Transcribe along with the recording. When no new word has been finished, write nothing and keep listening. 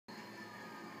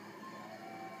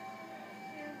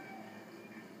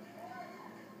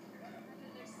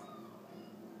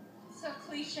So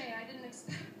cliche, I didn't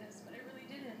expect this, but I really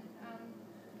didn't.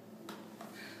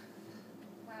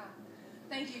 Wow.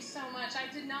 Thank you so much.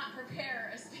 I did not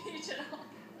prepare a speech at all.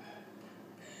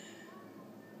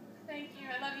 Thank you.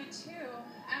 I love you too.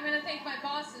 I'm going to thank my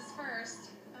bosses first.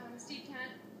 Steve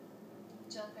Kent,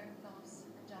 Jill Phillips,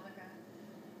 Angelica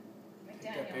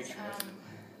McDaniels.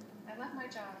 I love my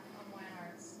job on Wine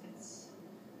Arts.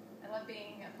 I love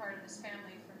being a part of this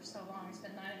family for so long. It's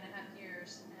been 9.5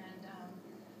 years. And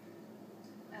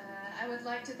I would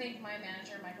like to thank my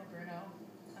manager, Michael Bruno.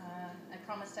 I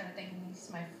promised I would thank him. He's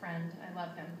my friend. I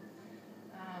love him.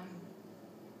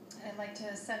 I'd like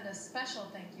to send a special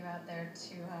thank you out there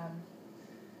to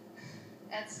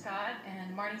Ed Scott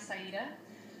and Marty Saida,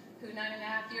 who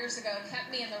 9.5 years ago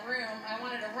kept me in the room. I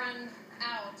wanted to run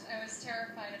out. I was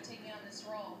terrified of taking on this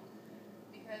role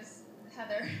because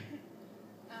Heather.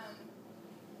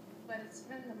 But it's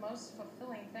been the most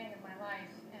fulfilling thing in my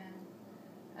life. And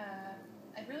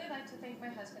I'd really like to thank my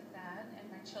husband, Thad,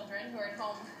 and my children who are at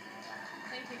home.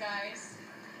 Thank you, guys.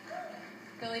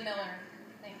 Billy Miller,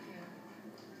 thank you.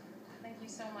 Thank you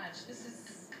so much. This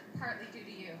is partly due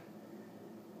to you,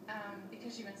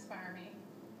 because you inspire me.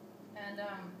 And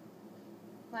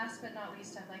last but not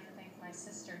least, I'd like to thank my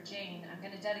sister, Jane. I'm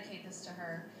going to dedicate this to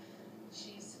her.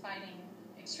 She's fighting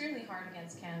extremely hard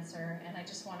against cancer, and I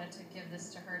just wanted to give this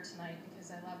to her tonight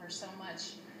because I love her so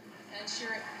much. And she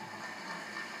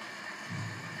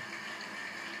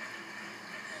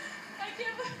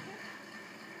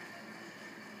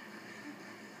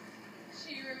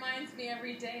reminds me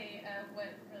every day of what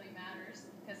really matters,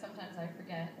 because sometimes I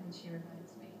forget, and she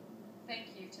reminds me. Thank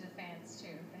you to the fans,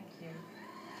 too. Thank you.